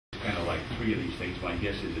kind of like 3 of these things. My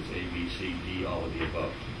guess is it's A, B, C, D, all of the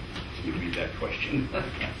above. You read that question. That's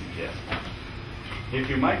a guess. If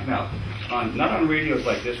your mic now, not on radios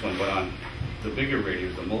like this one, but on the bigger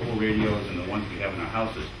radios, the mobile radios and the ones we have in our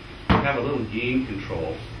houses, we have a little gain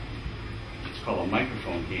control. It's called a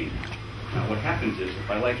microphone gain. Now what happens is, if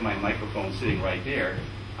I like my microphone sitting right there,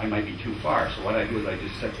 I might be too far. So what I do is I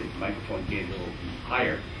just set the microphone gain a little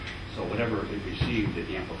higher, so whatever it receives, it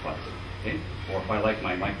amplifies it. Okay? Or if I like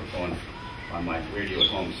my microphone on my radio at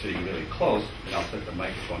home sitting really close, then I'll set the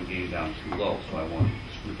microphone gain down too low, so I won't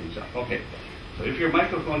screw things up. Okay. So if your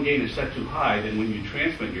microphone gain is set too high, then when you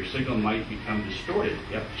transmit, your signal might become distorted.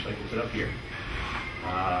 Yep, like it's up here.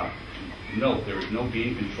 No, there is no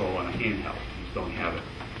gain control on a handheld. You just don't have it.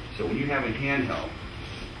 So when you have a handheld,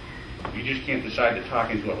 you just can't decide to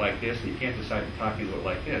talk into it like this, and you can't decide to talk into it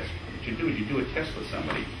like this. What you do is you do a test with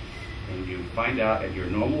somebody, and you find out at your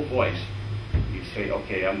normal voice, you say,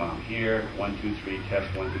 okay, I'm here, 1, 2, 3,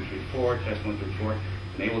 test 1, 2, 3, 4, test 1, 2, 3, 4. And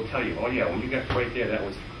they will tell you, oh yeah, when you got right there, that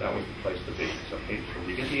was the place to be. So, okay, so when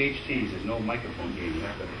you get the HTs, there's no microphone gain. You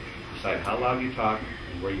have to decide how loud you talk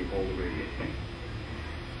and where you hold the radio. Okay.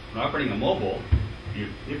 When operating a mobile,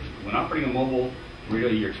 when operating a mobile radio,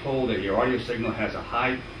 you're told that your audio signal has a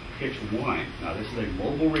high-pitched whine. Now, this is a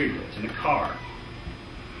mobile radio. It's in a car.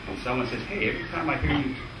 And someone says, hey, every time I hear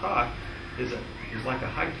you talk, there's like a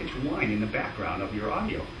high-pitched whine in the background of your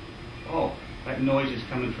audio. Oh, that noise is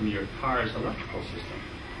coming from your car's electrical system.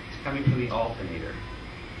 It's coming from the alternator.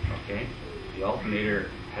 Okay? The alternator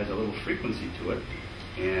has a little frequency to it,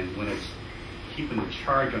 and when it's keeping the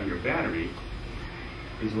charge on your battery,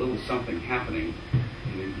 there's a little something happening,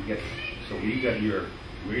 and then you get, so when you got your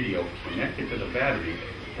radio connected to the battery,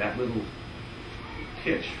 that little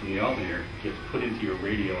pitch from the alternator gets put into your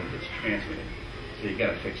radio and gets transmitted. So you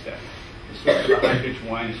got to fix that. The source of the high pitch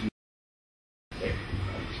whine is. Okay,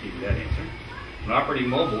 I'll just give you that answer. When operating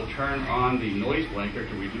mobile, turn on the noise blanker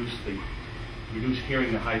to reduce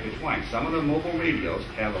hearing the high pitch whine. Some of the mobile radios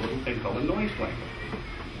have a little thing called a noise blanker,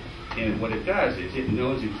 and what it does is it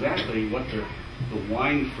knows exactly what the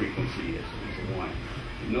whine frequency is. It's a whine.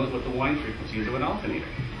 It knows what the whine frequency is of an alternator,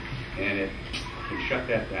 and it can shut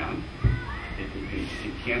that down. It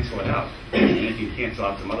can cancel it out, and it can cancel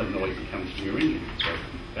out some other noise that comes from your engine. So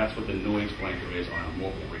that's what the noise blanker is on a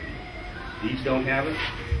mobile radio. These don't have it,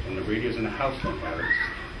 and the radios in the house don't have it.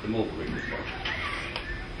 It's the mobile radio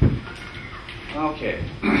section. Okay,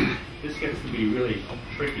 this gets to be really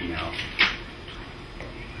tricky now.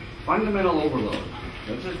 Fundamental overload.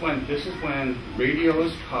 This is when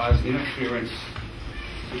radios cause interference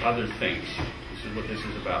to other things. This is what this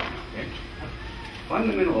is about. Okay?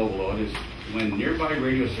 Fundamental overload is when nearby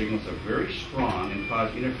radio signals are very strong and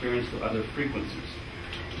cause interference to other frequencies.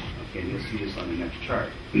 Okay, and you'll see this on the next chart.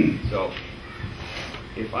 So,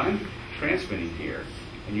 if I'm transmitting here,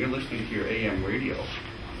 and you're listening to your AM radio,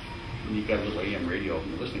 and you've got a little AM radio and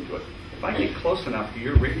you're listening to it, if I get close enough to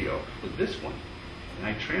your radio with this one, and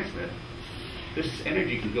I transmit, this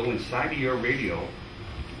energy can go inside of your radio,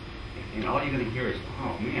 and all you're going to hear is,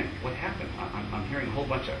 oh man, what happened? I'm hearing a whole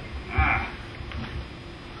bunch of,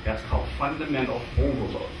 That's called fundamental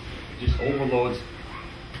overload. It just overloads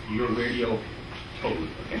your radio totally,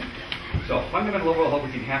 okay? So fundamental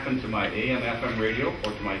overload can happen to my AM, FM radio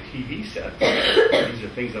or to my TV set. These are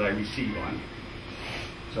things that I receive on.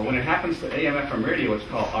 So when it happens to AM, FM radio, it's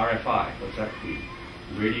called RFI. What's that mean?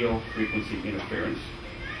 Radio frequency interference.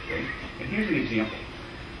 Okay? And here's an example.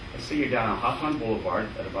 Let's say you're down on Hawthorne Boulevard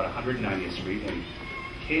at about 190th Street, and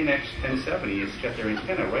KNX 1070 has got their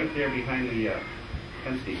antenna right there behind the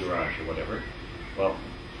Penske garage or whatever. Well,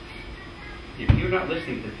 if you're not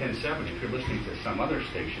listening to 1070, if you're listening to some other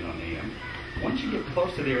station on AM, once you get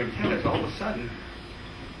close to their antennas, all of a sudden,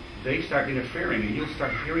 they start interfering, and you'll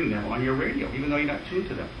start hearing them on your radio, even though you're not tuned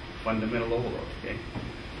to them. Fundamental overload, okay?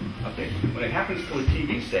 Okay, when it happens to a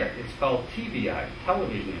TV set, it's called TVI,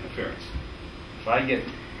 television interference. If I get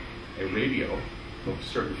a radio of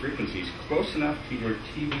certain frequencies close enough to your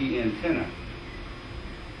TV antenna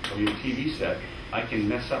or your TV set, I can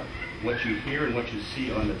mess up what you hear and what you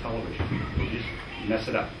see on the television. We'll just mess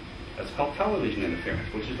it up. That's called television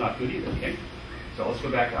interference, which is not good either, okay? So let's go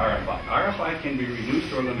back to RFI. RFI can be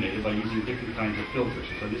reduced or eliminated by using different kinds of filters.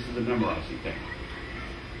 So this is a memorizing thing.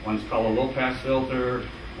 One's called a low-pass filter,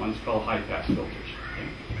 one's called high-pass filters. Okay?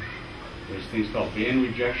 There's things called band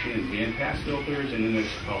rejection and band pass filters, and then there's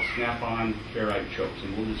called snap-on ferrite chokes,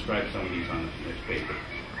 and we'll describe some of these on the next page. But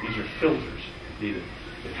these are filters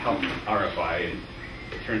that help RFI, and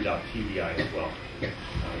it turns out TVI as well.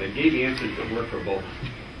 They gave answers that work for both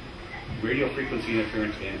radio frequency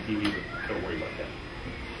interference and TV, but don't worry about that.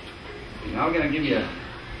 And now I'm going to give you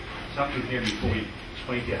something here before we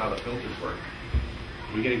explain to you how the filters work.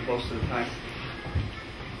 Are we getting close to the time?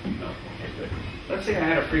 No? Okay, good. Let's say I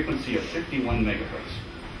had a frequency of 51 megahertz.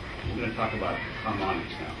 We're going to talk about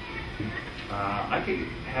harmonics now. I could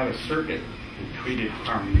have a circuit that treated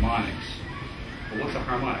harmonics. Well, what's a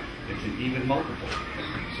harmonic? It's an even multiple.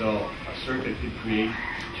 So a circuit could create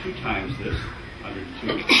 2 times this,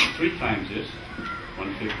 102, 3 times this,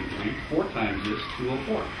 153, 4 times this,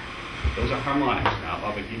 204. Those are harmonics now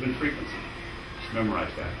of an even frequency. Just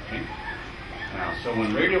memorize that, okay? Now, so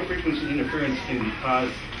when radio frequency interference can be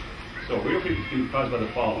caused, radio frequency can be caused by the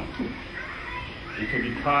following. It could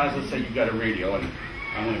be caused, let's say you've got a radio and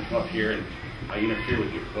I want to come up here and I interfere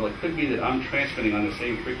with you. Well, it could be that I'm transmitting on the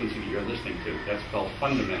same frequency that you're listening to. That's called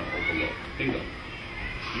fundamental overload. Bingo.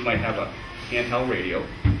 You might have a handheld radio.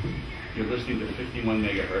 You're listening to 51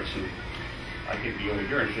 megahertz, and I could be over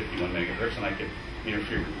here at 51 megahertz, and I could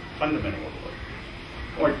interfere with fundamental overload.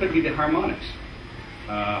 Or it could be the harmonics.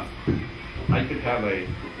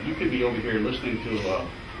 You could be over here listening to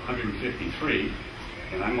 153,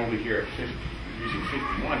 and I'm over here at using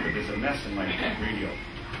 51, but there's a mess in my radio.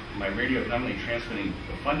 My radio is not only transmitting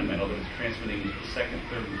the fundamental, but it's transmitting the second,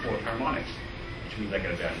 third, and fourth harmonics, which means I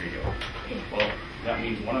got a bad radio. Well, that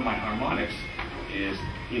means one of my harmonics is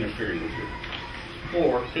interfering with you.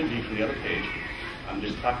 Or it could be for the other page, I'm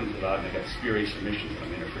just talking too loud and I got spurious emissions and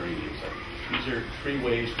I'm interfering with you. So these are 3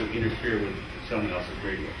 ways to interfere with someone else's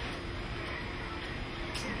radio.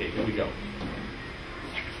 Okay, here we go.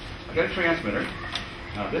 I got a transmitter.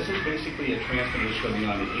 Now this is basically a transmitter that's going to be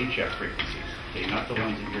on the HF frequencies. Okay, not the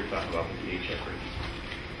ones that you're talking about, but the HF frequencies.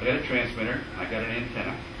 I got a transmitter, I got an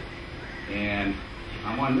antenna, and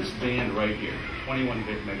I'm on this band right here, the 21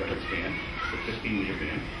 megahertz band, the 15 meter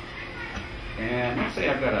band. And let's say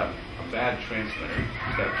I've got a bad transmitter,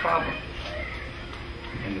 it's got a problem.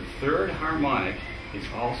 And the third harmonic is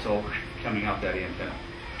also coming out that antenna,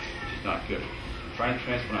 which is not good. I'm trying to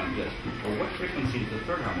transmit on this. Well, what frequency is the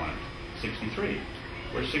third harmonic? 63.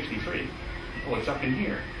 Where's 63? Oh, it's up in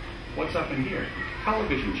here. What's up in here?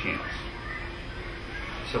 Television channels.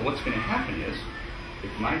 So what's going to happen is,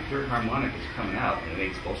 if my third harmonic is coming out, and it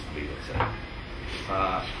ain't supposed to be, let's say,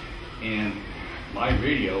 and my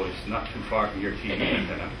radio is not too far from your TV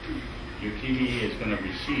antenna, your TV is going to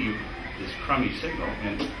receive this crummy signal,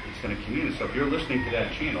 and it's going to communicate. So if you're listening to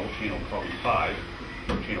that channel probably 5,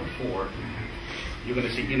 or channel 4, you're going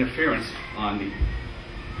to see interference on the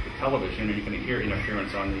television, or you're going to hear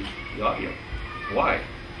interference on the audio. Why?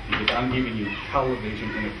 Because I'm giving you television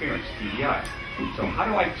interference, TDI. So how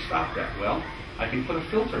do I stop that? Well, I can put a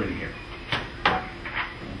filter in here.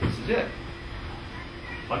 This is it.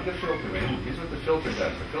 Plug the filter in. Here's what the filter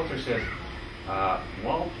does. The filter says,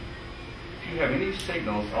 well, if you have any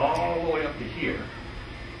signals all the way up to here,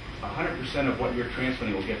 100% of what you're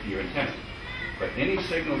transmitting will get to your antenna. But any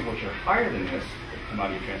signals which are higher than this that come out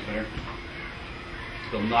of your transmitter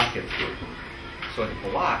will not get through. So it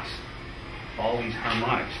blocks all these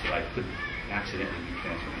harmonics that I could accidentally be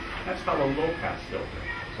transmitting. That's called a low-pass filter.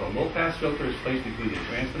 So a low-pass filter is placed between the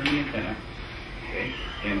transmitter and the antenna. Okay?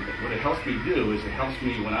 And what it helps me do is it helps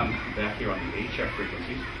me when I'm back here on the HF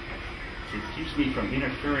frequencies. It keeps me from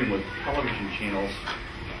interfering with television channels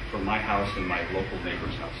from my house and my local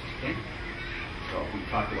neighbors' houses. Okay? So we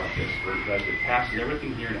talked about this. It passes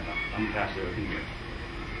everything here and unpasses everything here.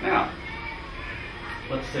 Now,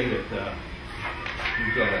 let's say that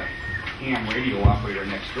you've got a ham radio operator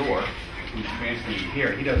next door who's transmitting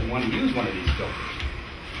here. He doesn't want to use one of these filters.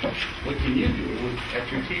 What can you do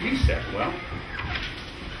at your TV set? Well,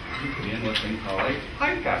 you put in what's called a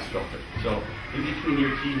high-pass filter. So in between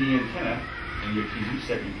your TV antenna and your TV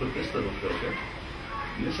set, you put this little filter.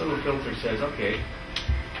 And this little filter says, okay,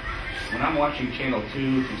 when I'm watching channel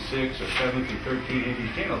 2 through 6 or 7 through 13, any of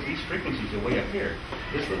these channels, these frequencies are way up here.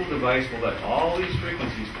 This little device will let all these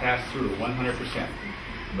frequencies pass through 100%.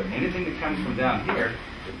 But anything that comes from down here,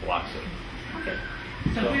 it blocks it. Okay.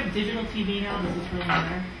 So if we have digital TV now, does this really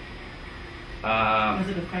matter? Does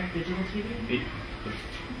it affect digital TV?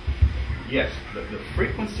 Yes. The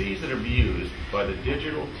frequencies that are used by the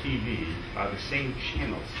digital TV are the same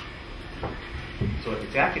channels. So if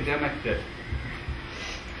it's academic that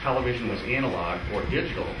television was analog or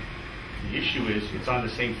digital, the issue is it's on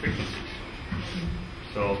the same frequencies.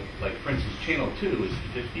 So, like for instance, channel 2 is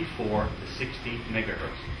 54 to 60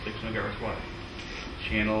 megahertz, 6 megahertz wide.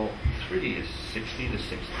 Channel 3 is 60 to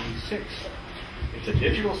 66. It's a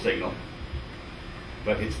digital signal,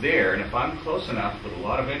 but it's there, and if I'm close enough with a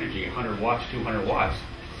lot of energy, 100 watts, 200 watts,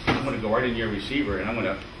 I'm going to go right in your receiver and I'm going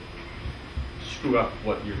to screw up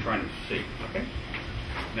what you're trying to see. Okay?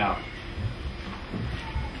 Now,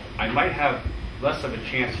 I might have less of a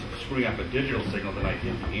chance of screwing up a digital signal than I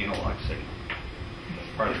did the analog signal.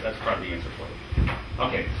 That's part of the answer for you.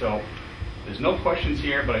 Okay, so there's no questions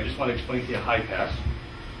here, but I just want to explain to you high pass.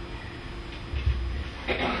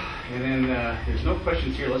 And then there's no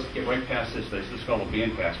questions here. Let's get right past this. This is called a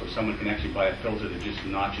band pass, where someone can actually buy a filter that just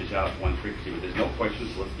notches out one frequency. But there's no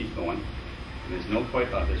questions, so let's keep going. And there's no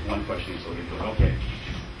there's one question, so we'll get to it. Okay.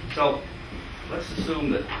 So let's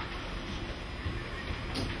assume that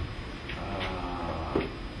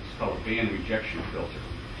it's called a band rejection filter.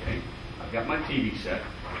 Okay. I've got my TV set,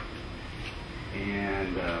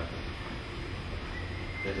 and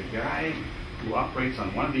there's a guy who operates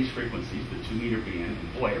on one of these frequencies, the 2-meter band,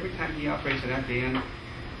 and boy, every time he operates in that band,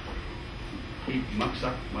 he mucks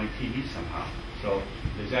up my TV somehow. So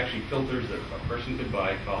there's actually filters that a person could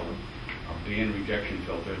buy called a band rejection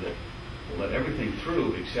filter that will let everything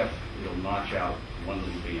through except it'll notch out one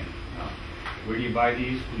little band. Now, where do you buy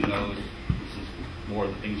these? Who knows? This is more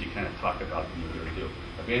of the things you kind of talk about than you really do.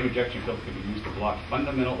 A band rejection filter can be used to block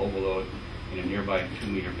fundamental overload in a nearby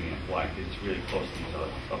 2-meter band. Why? Because it's really close to these other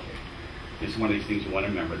ones. Okay. This is one of these things you want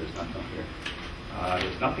to remember. There's nothing here.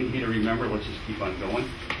 There's nothing here to remember. Let's just keep on going.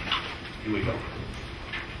 Here we go.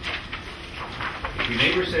 If your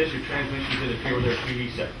neighbor says your transmissions interfere with their TV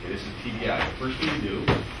set, okay, this is TDI. The first thing you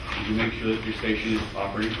do is you make sure that your station is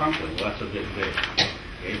operating properly. Well, that's a bit vague.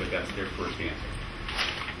 Okay, but that's their first answer.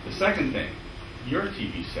 The second thing, your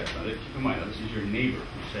TV set. Now, keep in mind, this is your neighbor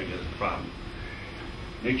who's saying there's a problem.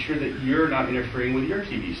 Make sure that you're not interfering with your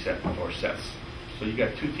TV set or sets. So you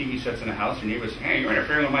got 2 TV sets in a house, your neighbor says, hey, you're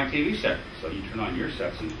interfering with my TV set. So you turn on your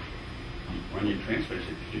sets and you run your transmitter.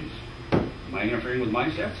 Geez, am I interfering with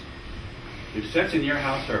my sets? If sets in your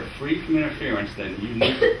house are free from interference, then you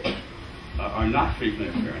are not free from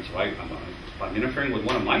interference. Right? If I'm interfering with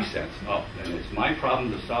one of my sets, then it's my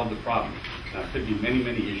problem to solve the problem. Now, it could be many,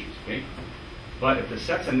 many issues, okay? But if the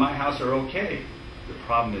sets in my house are okay, the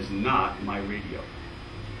problem is not my radio.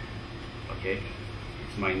 Okay?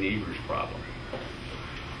 It's my neighbor's problem.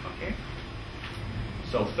 Okay?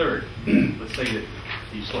 So third, let's say that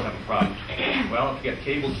you still have a problem. Well, if you got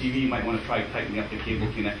cable TV, you might want to try tightening up the cable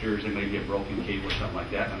connectors. There may be a broken cable or something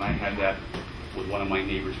like that. And I had that with one of my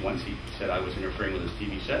neighbors once. He said I was interfering with his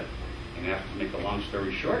TV set. And after to make a long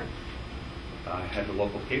story short, I had the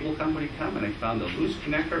local cable company come and they found a loose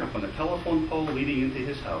connector up on the telephone pole leading into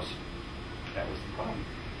his house. That was the problem.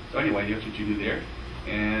 So anyway, that's what you do there.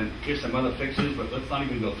 And here's some other fixes, but let's not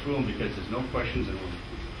even go through them because there's no questions and we're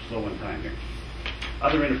slow on time here.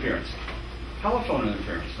 Other interference. Telephone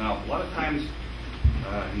interference. Now, a lot of times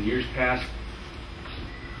in years past,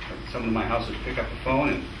 someone in my house would pick up the phone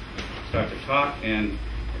and start to talk, and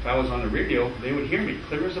if I was on the radio, they would hear me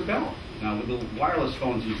clear as a bell. Now, with the wireless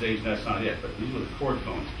phones these days, that's not it, but these were the cord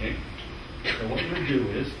phones, okay? So what you would do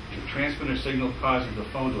is, the transmitter signal causes the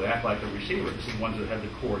phone to act like a receiver. This is the ones that have the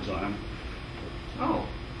cords on them. Oh,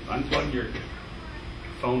 unplug your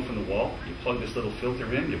phone from the wall, you plug this little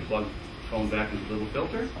filter in, you plug the phone back into the little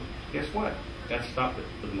filter. Guess what? That stopped it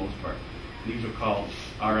for the most part. These are called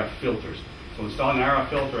RF filters. So installing an RF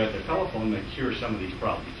filter at the telephone may cure some of these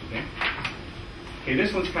problems, okay? Okay,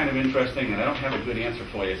 this one's kind of interesting, and I don't have a good answer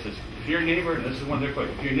for you. It says, if your neighbor, and this is one of their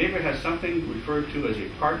questions, if your neighbor has something referred to as a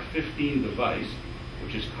Part 15 device,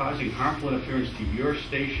 which is causing harmful interference to your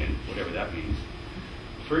station, whatever that means,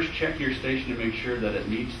 first check your station to make sure that it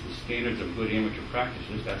meets the standards of good amateur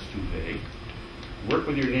practices. That's too vague. Work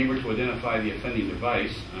with your neighbor to identify the offending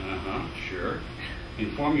device. Sure.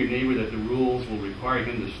 Inform your neighbor that the rules will require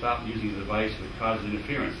him to stop using the device if it causes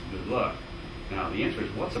interference. Good luck. Now, the answer is,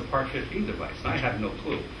 what's a Part 15 device? And I have no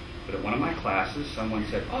clue. But at one of my classes, someone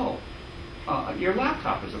said, your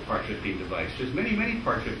laptop is a Part 15 device. There's many, many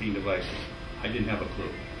Part 15 devices. I didn't have a clue.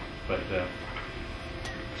 But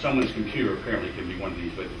someone's computer apparently can be one of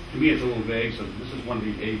these. But to me, it's a little vague, so this is one of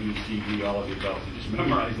the A, B, C, D, all of the above. So just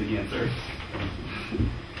memorize the answer.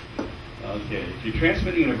 Okay, if you're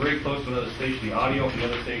transmitting in a very close to another station, the audio from the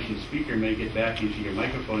other station's speaker may get back into your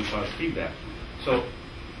microphone and cause feedback. So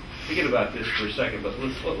forget about this for a second, but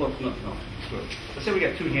let's say we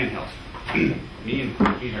got 2 handhelds. me and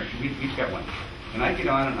her, we each got one. And I get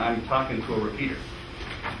on and I'm talking to a repeater.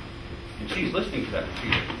 And she's listening to that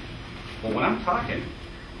repeater. Well, when I'm talking,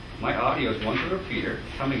 my audio is going to the repeater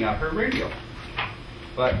coming out her radio.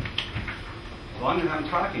 But as long as I'm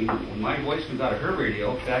talking, when my voice comes out of her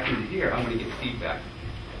radio back into here, I'm going to get feedback.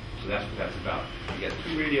 So that's what that's about. You get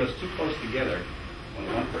 2 radios too close together.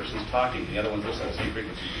 When one person's talking, the other one's listening at the same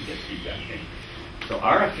frequency, you get feedback. Okay? So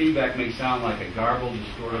RF feedback may sound like a garbled,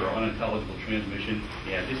 distorted, or unintelligible transmission.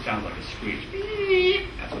 Yeah, this sounds like a screech. Beep.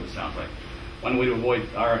 That's what it sounds like. One way to avoid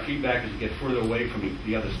RF feedback is to get further away from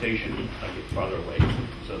the other station, get farther away,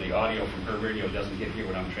 so the audio from her radio doesn't get here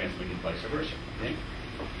when I'm transmitting, vice versa. Okay?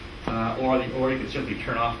 Or you can simply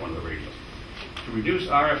turn off one of the radios. To reduce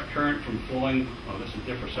RF current from flowing, this is a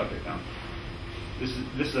different subject now. This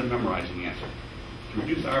is a memorizing answer. To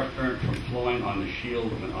reduce RF current from flowing on the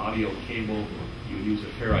shield of an audio cable, you would use a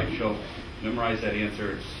ferrite choke. Memorize that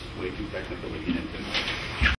answer. It's way too technical to get into.